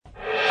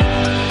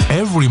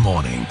every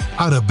morning.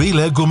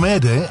 Arabile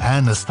Gumede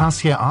and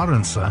Nastasia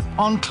Aronsa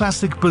on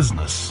Classic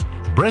Business.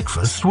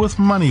 Breakfast with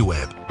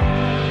MoneyWeb.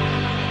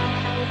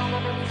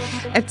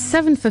 At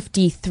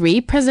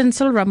 7:53, President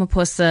Cyril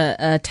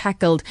Ramaphosa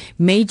tackled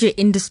major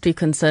industry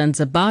concerns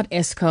about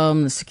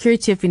Eskom, the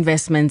security of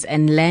investments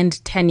and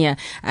land tenure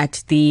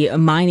at the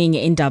mining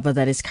indaba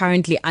that is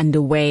currently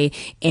underway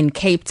in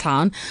Cape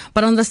Town.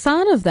 But on the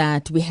side of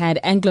that, we had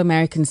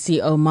Anglo-American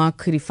CEO Mark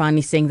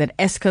Cutifani saying that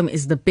Eskom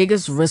is the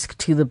biggest risk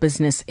to the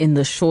business in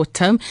the short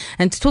term.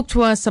 And to talk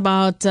to us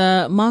about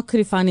Mark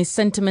Cutifani's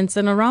sentiments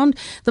and around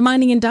the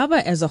mining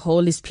indaba as a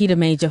whole is Peter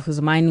Major, who's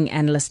a mining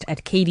analyst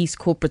at Cadiz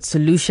Corporate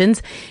Solutions.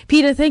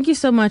 Peter, thank you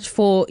so much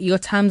for your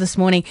time this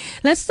morning.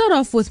 Let's start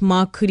off with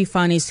Mark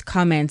Cutifani's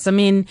comments. I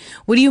mean,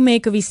 what do you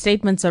make of his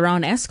statements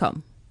around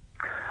Eskom?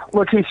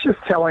 Look, he's just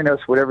telling us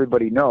what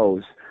everybody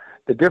knows.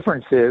 The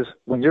difference is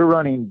when you're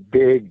running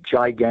big,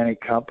 gigantic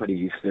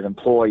companies that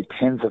employ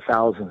tens of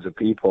thousands of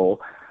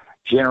people,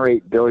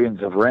 generate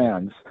billions of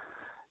rands,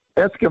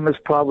 Eskom is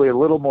probably a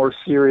little more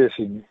serious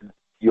in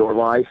your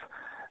life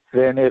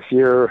than if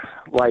you're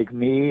like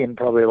me and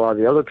probably a lot of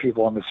the other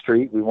people on the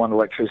street. We want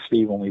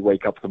electricity when we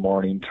wake up in the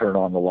morning, turn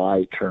on the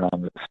light, turn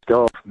on the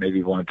stove,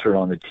 maybe want to turn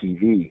on the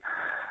TV.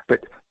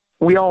 But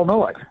we all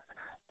know it.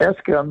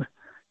 Eskom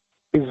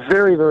is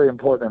very, very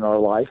important in our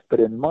life,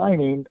 but in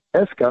mining,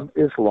 Eskom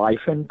is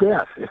life and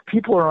death. If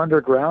people are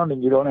underground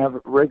and you don't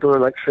have regular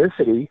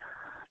electricity,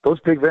 those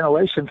big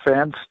ventilation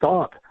fans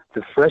stop.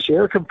 The fresh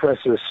air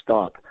compressors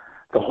stop.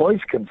 The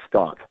hoist can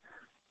stop.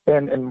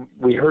 And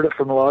we heard it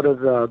from a lot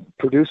of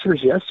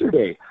producers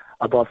yesterday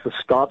about the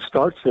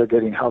stop-starts they're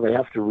getting, how they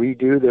have to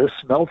redo their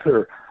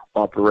smelter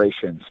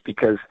operations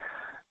because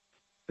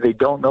they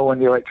don't know when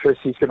the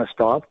electricity is going to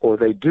stop, or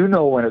they do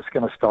know when it's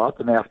going to stop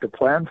and they have to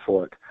plan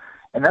for it.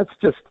 And that's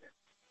just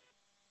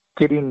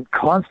getting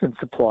constant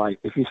supply.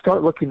 If you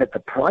start looking at the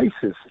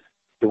prices,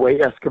 the way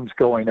Eskom's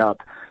going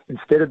up,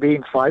 instead of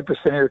being 5%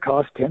 of your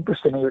cost,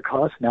 10% of your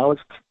cost, now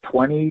it's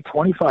 20,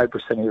 25%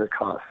 of your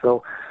cost.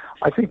 So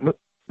I think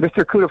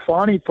Mr.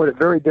 Cutifani put it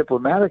very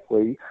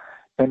diplomatically,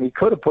 and he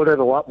could have put it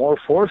a lot more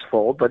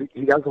forceful, but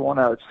he doesn't want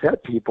to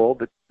upset people.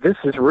 But this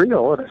is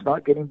real, and it's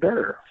not getting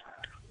better.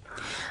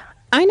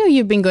 I know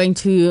you've been going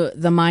to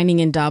the mining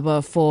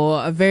indaba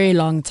for a very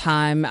long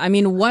time. I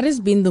mean, what has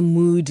been the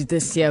mood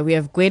this year? We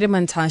have Gwede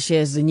Mantashe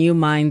as the new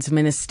mines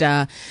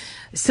minister.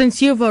 Since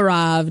you've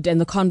arrived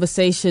and the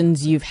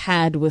conversations you've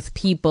had with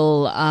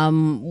people,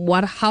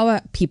 how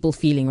are people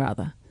feeling,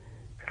 rather?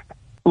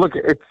 Look,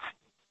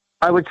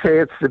 I would say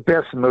it's the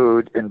best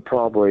mood in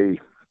probably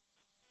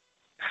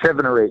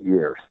 7 or 8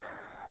 years.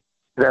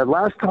 The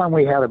last time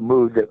we had a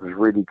mood that was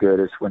really good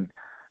is when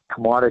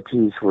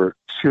commodities were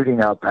shooting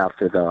up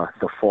after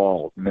the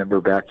fall. Remember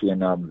back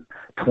in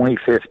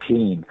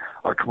 2015,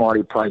 our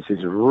commodity prices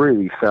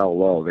really fell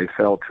low. They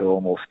fell to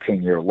almost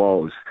 10-year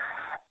lows.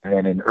 And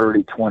then in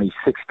early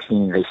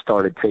 2016, they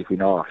started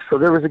taking off. So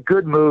there was a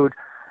good mood.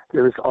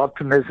 There was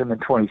optimism in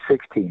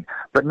 2016,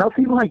 but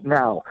nothing like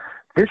now.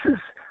 This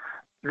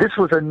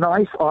was a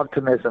nice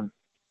optimism.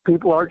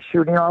 People aren't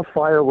shooting off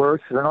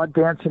fireworks. They're not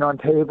dancing on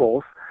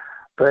tables.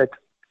 But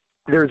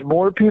there's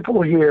more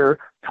people here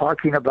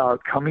talking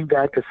about coming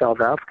back to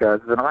South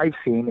Africa than I've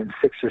seen in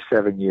 6 or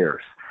 7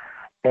 years.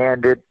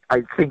 And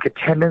I think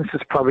attendance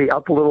is probably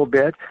up a little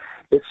bit.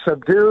 It's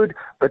subdued,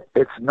 but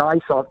it's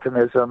nice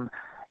optimism.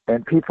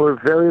 And people are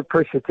very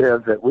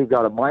appreciative that we've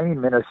got a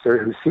mining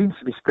minister who seems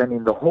to be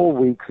spending the whole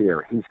week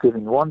here. He's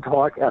giving one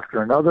talk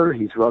after another.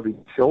 He's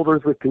rubbing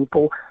shoulders with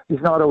people.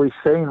 He's not always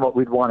saying what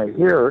we'd want to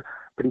hear,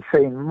 but he's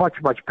saying much,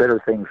 much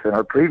better things than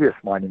our previous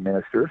mining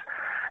ministers.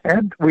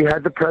 And we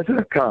had the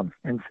president come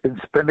and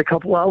spend a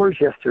couple hours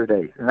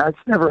yesterday, and that's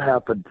never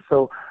happened.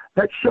 So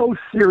that shows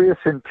serious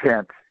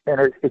intent,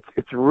 and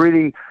it's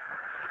really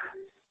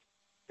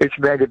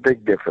made a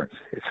big difference.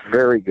 It's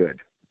very good.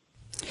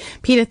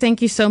 Peter,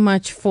 thank you so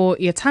much for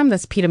your time.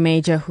 That's Peter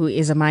Major, who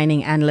is a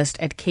mining analyst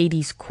at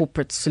Cadiz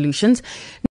Corporate Solutions.